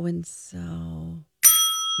so-and-so?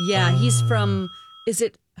 Yeah, he's from, is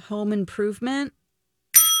it Home Improvement?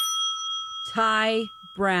 Ty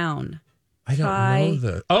Brown. I don't know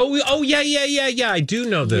that. Oh, yeah. I do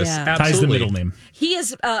know this. Yeah. Absolutely. Ty's the middle name. He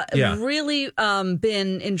has really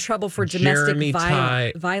been in trouble for domestic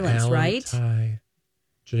violence, Alan right? Ty,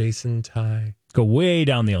 Jason Ty. Go way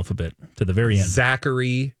down the alphabet to the very end.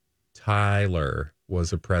 Zachary Tyler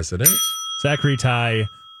was a president. Zachary Ty.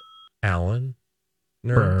 Alan.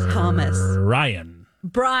 Thomas. Brian.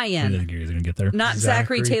 I didn't think he was going to get there. Not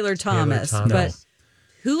Zachary Taylor Thomas. But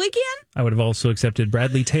who again? I would have also accepted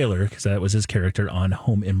Bradley Taylor because that was his character on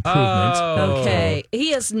Home Improvement. Okay.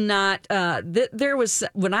 He is not. There was,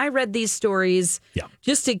 when I read these stories,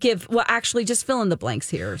 just to give, just fill in the blanks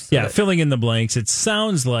here. Filling in the blanks. It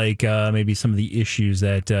sounds like maybe some of the issues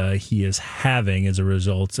that he is having as a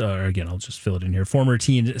result, again, I'll just fill it in here. Former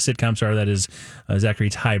teen sitcom star, that is Zachary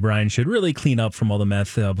Ty Bryan, should really clean up from all the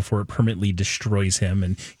meth before it permanently destroys him.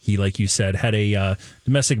 And he, like you said, had a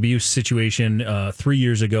domestic abuse situation 3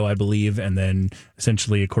 years ago, I believe. And then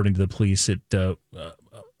essentially, according to the police, a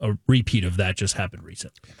repeat of that just happened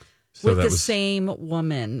recently. So with the same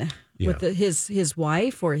woman, with his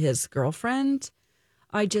wife or his girlfriend.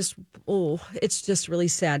 It's just really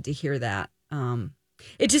sad to hear that.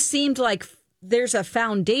 It just seemed like there's a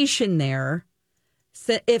foundation there.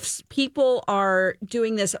 So if people are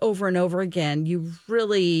doing this over and over again, you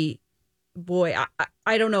really,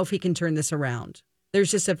 I don't know if he can turn this around. There's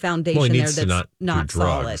just a foundation there that's not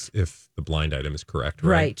solid. If the blind item is correct,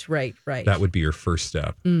 right? Right. That would be your first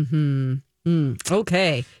step. Okay. Do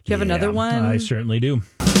you have another one? I certainly do.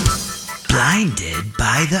 Blinded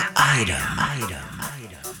by the item.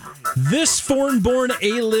 This foreign-born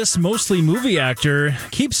A-list, mostly movie actor,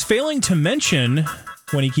 keeps failing to mention,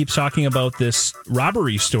 when he keeps talking about this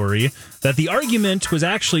robbery story, that the argument was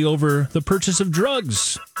actually over the purchase of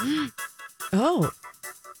drugs.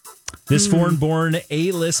 This foreign-born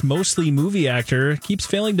A-list, mostly movie actor, keeps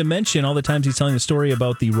failing to mention all the times he's telling the story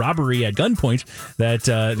about the robbery at gunpoint that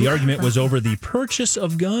the argument was over the purchase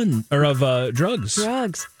of drugs.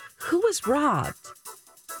 Drugs. Who was robbed?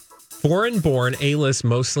 Foreign-born A-list,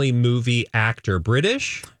 mostly movie actor.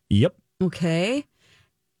 British? Yep. Okay.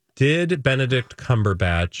 Did Benedict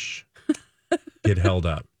Cumberbatch get held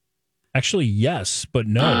up? Actually, yes, but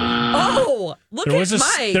no. Oh,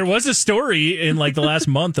 there was a story in like the last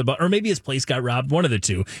month about, or maybe his place got robbed. One of the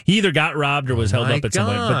two. He either got robbed or was held up at some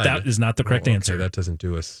point. But that is not the correct answer. That doesn't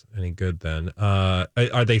do us any good then.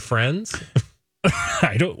 Are they friends?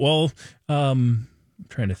 I don't. Well, I'm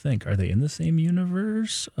trying to think. Are they in the same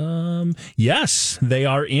universe? Yes, they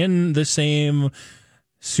are in the same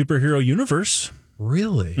superhero universe.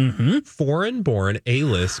 Really? Mm-hmm. Foreign-born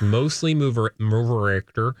A-list, mostly mover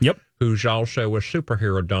actor. Yep. Who's also a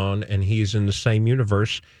superhero don, and he's in the same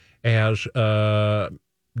universe as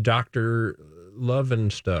Dr. Love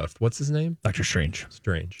and stuff. What's his name? Dr.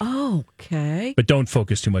 Strange. Oh, okay. But don't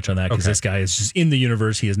focus too much on that because this guy is just in the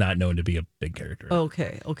universe. He is not known to be a big character.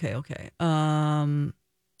 Okay. Darn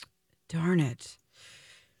it.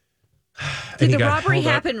 Did the robbery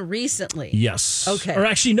happen recently? Yes. Okay. Or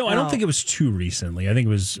actually, no, I don't think it was too recently. I think it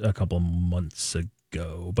was a couple months ago.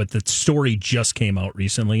 But the story just came out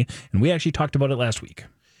recently, and we actually talked about it last week.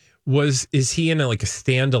 Is he in a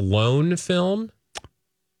standalone film?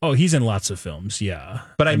 Oh, he's in lots of films, yeah.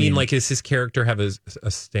 But I mean, does his character have a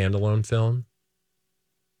standalone film?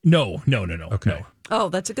 No. Okay. No. Oh,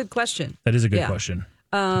 that's a good question. That is a good question.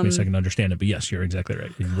 Took me a second to understand it, but yes, you're exactly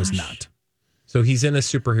right. He was not. So he's in a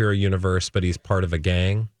superhero universe, but he's part of a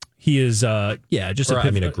gang? He is, a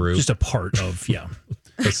group. Just a part of,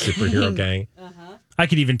 a superhero gang. I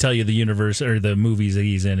could even tell you the universe or the movies that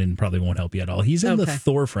he's in and probably won't help you at all. He's in the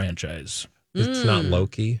Thor franchise. It's not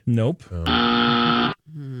Loki? Nope.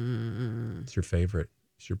 It's your favorite.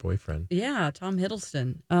 It's your boyfriend. Yeah, Tom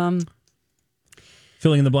Hiddleston.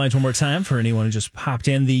 Filling in the blinds one more time for anyone who just popped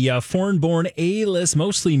in. The foreign-born A-list,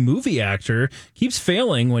 mostly movie actor, keeps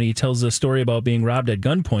failing when he tells a story about being robbed at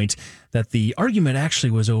gunpoint that the argument actually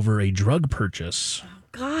was over a drug purchase. Oh,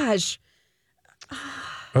 gosh.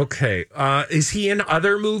 Okay. Is he in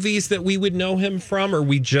other movies that we would know him from, or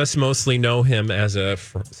we just mostly know him as a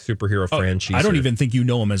superhero franchise? I don't even think you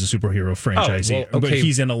know him as a superhero franchisee. well, okay. But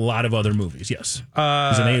he's in a lot of other movies, yes.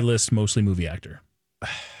 He's an A-list, mostly movie actor.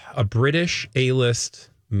 A British A-list,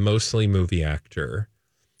 mostly movie actor.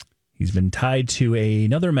 He's been tied to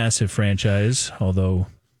another massive franchise, although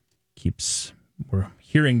we're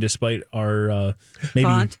hearing despite our maybe...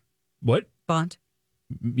 Bond? What? Bond.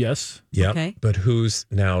 Yes. Yep. Okay. But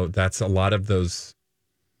that's a lot of those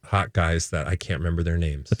hot guys that I can't remember their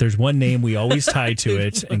names. But there's one name we always tie to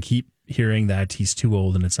it and keep hearing that he's too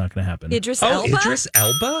old and it's not going to happen. Idris Elba? Idris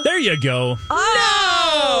Elba? There you go.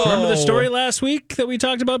 Oh! Remember the story last week that we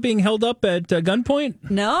talked about being held up at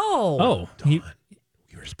gunpoint? No. Oh. You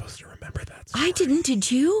were supposed to remember that. I didn't.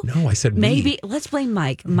 Did you? No, I said maybe. Let's blame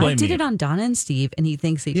Mike. Mike did me. it on Donna and Steve, and he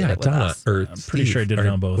thinks he did it with Donna, us. or I'm pretty sure I did it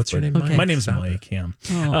on both. What's your name? Okay. My name's Mike. Yeah.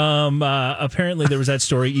 Apparently, there was that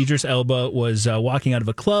story. Idris Elba was walking out of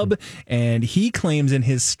a club, and he claims in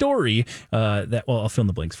his story that. Well, I'll fill in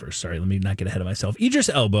the blanks first. Sorry, let me not get ahead of myself. Idris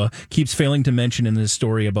Elba keeps failing to mention in his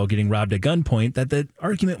story about getting robbed at gunpoint that the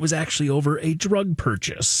argument was actually over a drug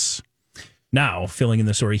purchase. Now, filling in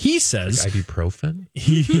the story, he says... Like ibuprofen?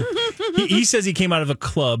 He says he came out of a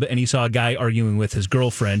club and he saw a guy arguing with his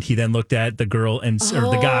girlfriend. He then looked at the girl or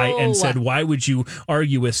the guy and said, "Why would you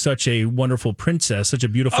argue with such a wonderful princess, such a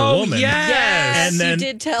beautiful woman?" Yes, and then you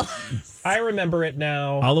did tell. I remember it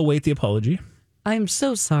now. I'll await the apology. I'm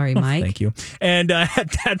so sorry, Mike. Thank you. And at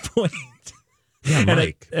that point... Yeah,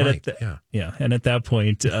 Mike. And at that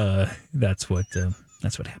point, that's what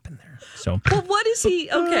happened there. So, well, what is he?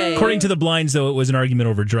 Okay. According to the blinds, though, it was an argument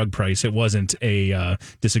over drug price. It wasn't a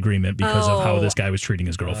disagreement because of how this guy was treating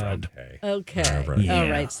his girlfriend. Okay. Yeah. All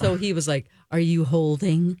right. So he was like, "Are you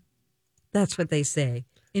holding?" That's what they say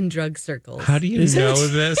in drug circles. How do you know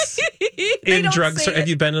this? In drug circles? Have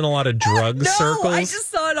you been in a lot of drug circles? No, I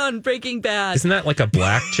just saw it on Breaking Bad. Isn't that like a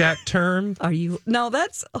blackjack term? Are you? No,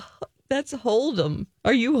 that's Hold'em.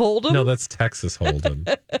 Are you Hold'em? No, that's Texas Hold'em.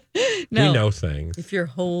 No, we know things. If you're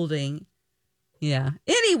holding. Yeah.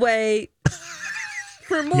 Anyway,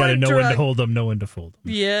 for more you got to know when to hold them, know when to fold them.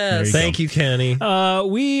 Yes. Thank you, Kenny.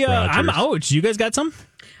 I'm out. You guys got some?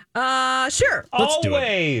 Sure. Let's do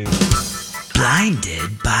it.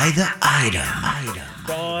 Blinded by the item.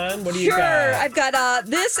 Dawn, what do you Sure. got? I've got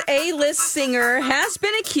this A-list singer has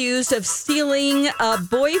been accused of stealing a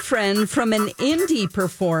boyfriend from an indie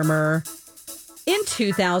performer in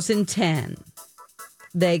 2010.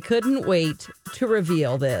 They couldn't wait to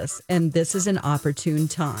reveal this, and this is an opportune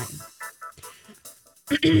time.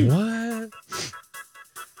 What?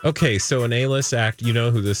 Okay, so an A-list act. You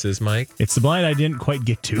know who this is, Mike? It's the blind I didn't quite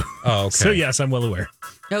get to. Oh, okay. So, yes, I'm well aware.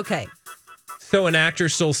 Okay. So an actor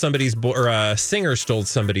stole somebody's or a singer stole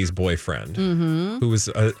somebody's boyfriend, who was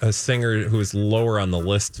a singer who was lower on the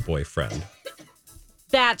list's boyfriend.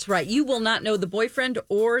 That's right. You will not know the boyfriend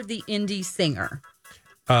or the indie singer.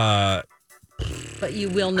 But you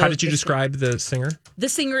will know. How did you describe the singer? The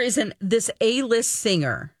singer is this A-list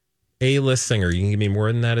singer. A-list singer. You can give me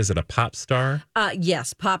more than that? Is it a pop star?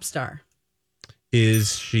 Yes, pop star.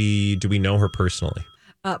 Is she, do we know her personally?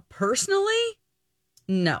 Personally?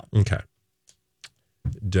 No. Okay.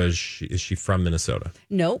 Is she from Minnesota?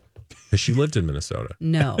 Nope. Has she lived in Minnesota?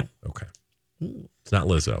 No. Okay. It's not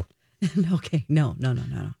Lizzo. Okay. No.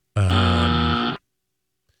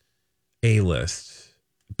 A-list.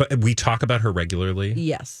 But we talk about her regularly?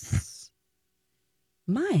 Yes.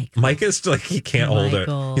 Mike is like, he can't hold it.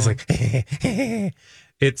 He's like,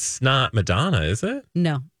 it's not Madonna, is it?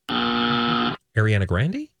 No. Ariana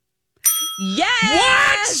Grande? Yes!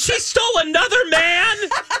 What? She stole another man?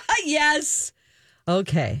 Yes.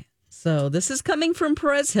 Okay. So this is coming from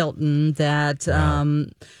Perez Hilton that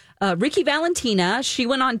Ricky Valentina, she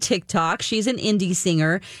went on TikTok. She's an indie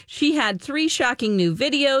singer. She had 3 shocking new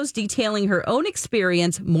videos detailing her own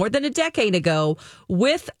experience more than a decade ago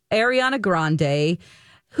with Ariana Grande,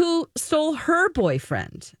 who stole her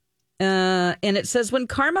boyfriend. And it says, when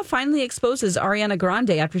karma finally exposes Ariana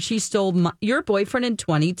Grande after she stole your boyfriend in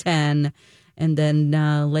 2010, and then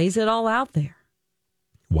lays it all out there.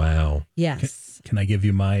 Wow. Yes. Can I give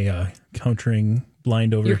you my countering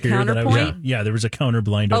blind over Your here? counterpoint? Yeah, there was a counter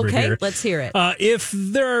blind over here. Okay, let's hear it. If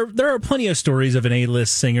there are plenty of stories of an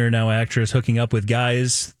A-list singer, now actress, hooking up with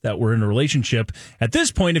guys that were in a relationship. At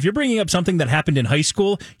this point, if you're bringing up something that happened in high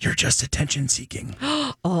school, you're just attention seeking.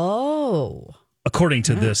 Oh. According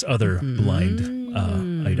to this other blind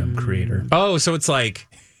item creator. Oh, so it's like,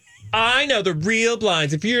 I know the real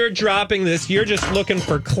blinds. If you're dropping this, you're just looking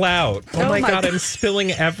for clout. Oh my God, I'm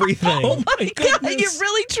spilling everything. Oh my God, you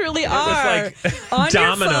really truly are. Like on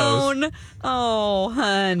dominoes. your phone. Oh,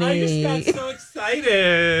 honey. I just got so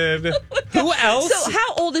excited. Who else? So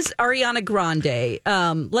how old is Ariana Grande?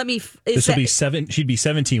 This will be 7. She'd be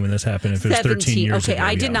 17 when this happened if it was 13 years ago. Okay,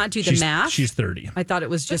 I did not do the math. She's 30. I thought it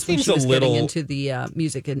was just when she was getting into the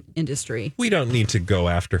music industry. We don't need to go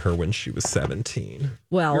after her when she was 17.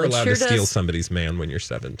 Well, you're allowed it sure to steal does. somebody's man when you're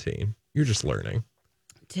 17. You're just learning.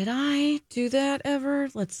 Did I do that ever?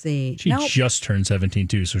 Let's see. She just turned 17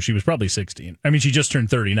 too, so she was probably 16. I mean, she just turned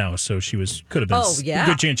 30 now, so could have been a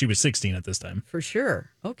good chance she was 16 at this time. For sure.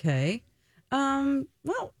 Okay.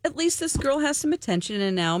 Well, at least this girl has some attention,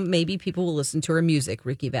 and now maybe people will listen to her music,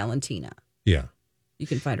 Ricky Valentina. Yeah. You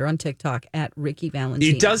can find her on TikTok at Ricky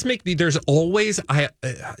Valentina. It does make me, there's always, I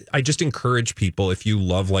just encourage people, if you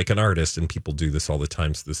love like an artist, and people do this all the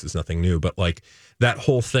time, so this is nothing new, but like that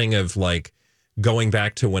whole thing of like going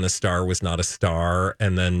back to when a star was not a star,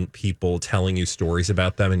 and then people telling you stories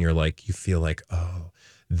about them, and you're like, you feel like, oh,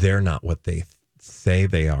 they're not what they say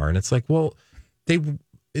they are. And it's like, well,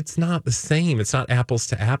 it's not the same. It's not apples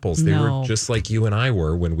to apples. They were just like you and I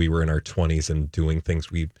were when we were in our 20s and doing things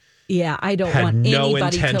we I don't had want no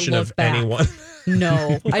anybody intention to look of back. anyone.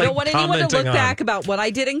 No, I don't want anyone to look commenting on. back about what I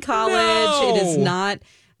did in college. No. It is not.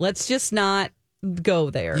 Let's just not go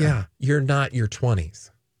there. Yeah, you're not your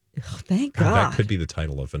 20s. Oh, thank God. That could be the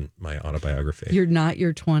title of my autobiography. You're not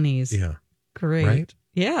your 20s. Yeah. Great. Right?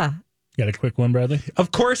 Yeah. Got a quick one, Bradley?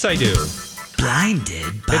 Of course I do.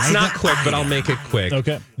 Blinded by It's not the quick, but I'll item. make it quick.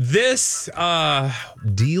 Okay. This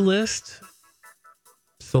D-list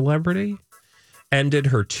celebrity ended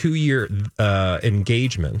her 2-year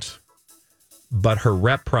engagement, but her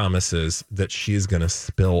rep promises that she's going to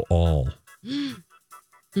spill all.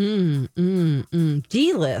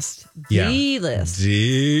 D-list. Yeah. D-list.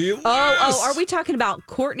 D-list. Oh, are we talking about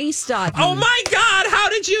Courtney Stodden? Oh my God, how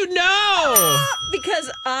did you know? Because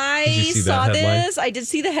I Did you see saw that headline? this. I did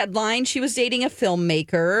see the headline. She was dating a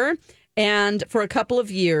filmmaker and for a couple of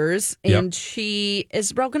years, and she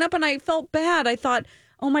is broken up, and I felt bad. I thought,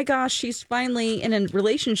 oh my gosh, she's finally in a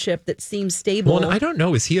relationship that seems stable. Well, I don't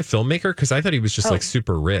know. Is he a filmmaker? Because I thought he was just like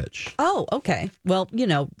super rich. Oh, okay. Well,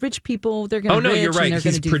 rich people, they're going to Oh no, you're right.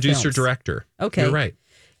 He's do producer films. director. Okay. You're right.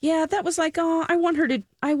 Yeah, that was like, oh, I want her to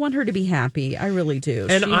be happy. I really do.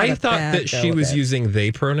 And She had I a thought bad that go she of was it. using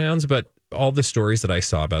they pronouns, but all the stories that I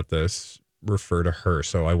saw about this refer to her.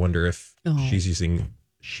 So I wonder if she's using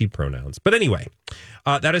she pronouns. But anyway,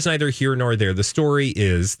 that is neither here nor there. The story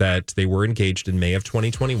is that they were engaged in May of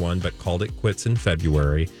 2021, but called it quits in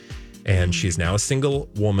February. And she's now a single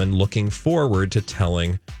woman looking forward to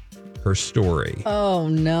telling her story. Oh,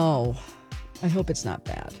 no. I hope it's not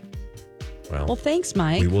bad. Well, thanks,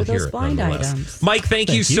 Mike, we will for hear those it blind nonetheless. items. Mike, thank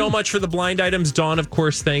you you. so much for the blind items. Dawn, of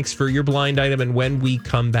course, thanks for your blind item. And when we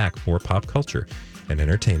come back, more pop culture and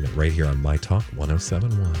entertainment right here on My Talk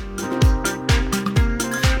 107.1.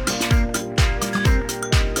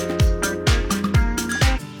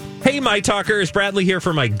 Hey, My Talkers. Bradley here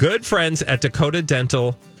for my good friends at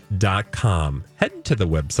DakotaDental.com. Head to the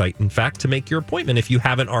website, in fact, to make your appointment if you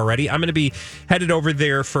haven't already. I'm going to be headed over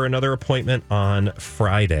there for another appointment on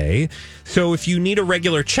Friday. So if you need a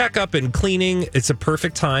regular checkup and cleaning, it's a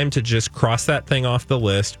perfect time to just cross that thing off the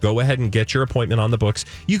list. Go ahead and get your appointment on the books.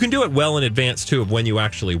 You can do it well in advance, too, of when you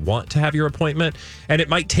actually want to have your appointment. And it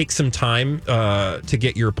might take some time to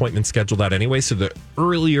get your appointment scheduled out anyway. So the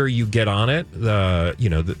earlier you get on it,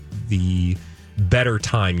 the better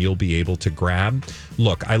time you'll be able to grab.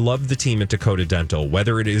 Look, I love the team at Dakota Dental,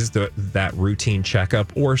 whether it is that routine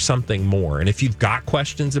checkup or something more. And if you've got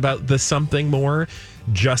questions about the something more,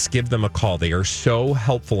 just give them a call. They are so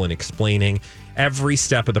helpful in explaining every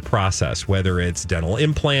step of the process, whether it's dental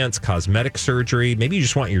implants, cosmetic surgery, maybe you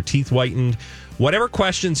just want your teeth whitened. Whatever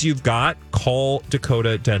questions you've got, call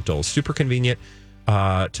Dakota Dental. Super convenient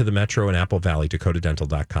to the Metro and Apple Valley,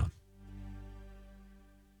 DakotaDental.com.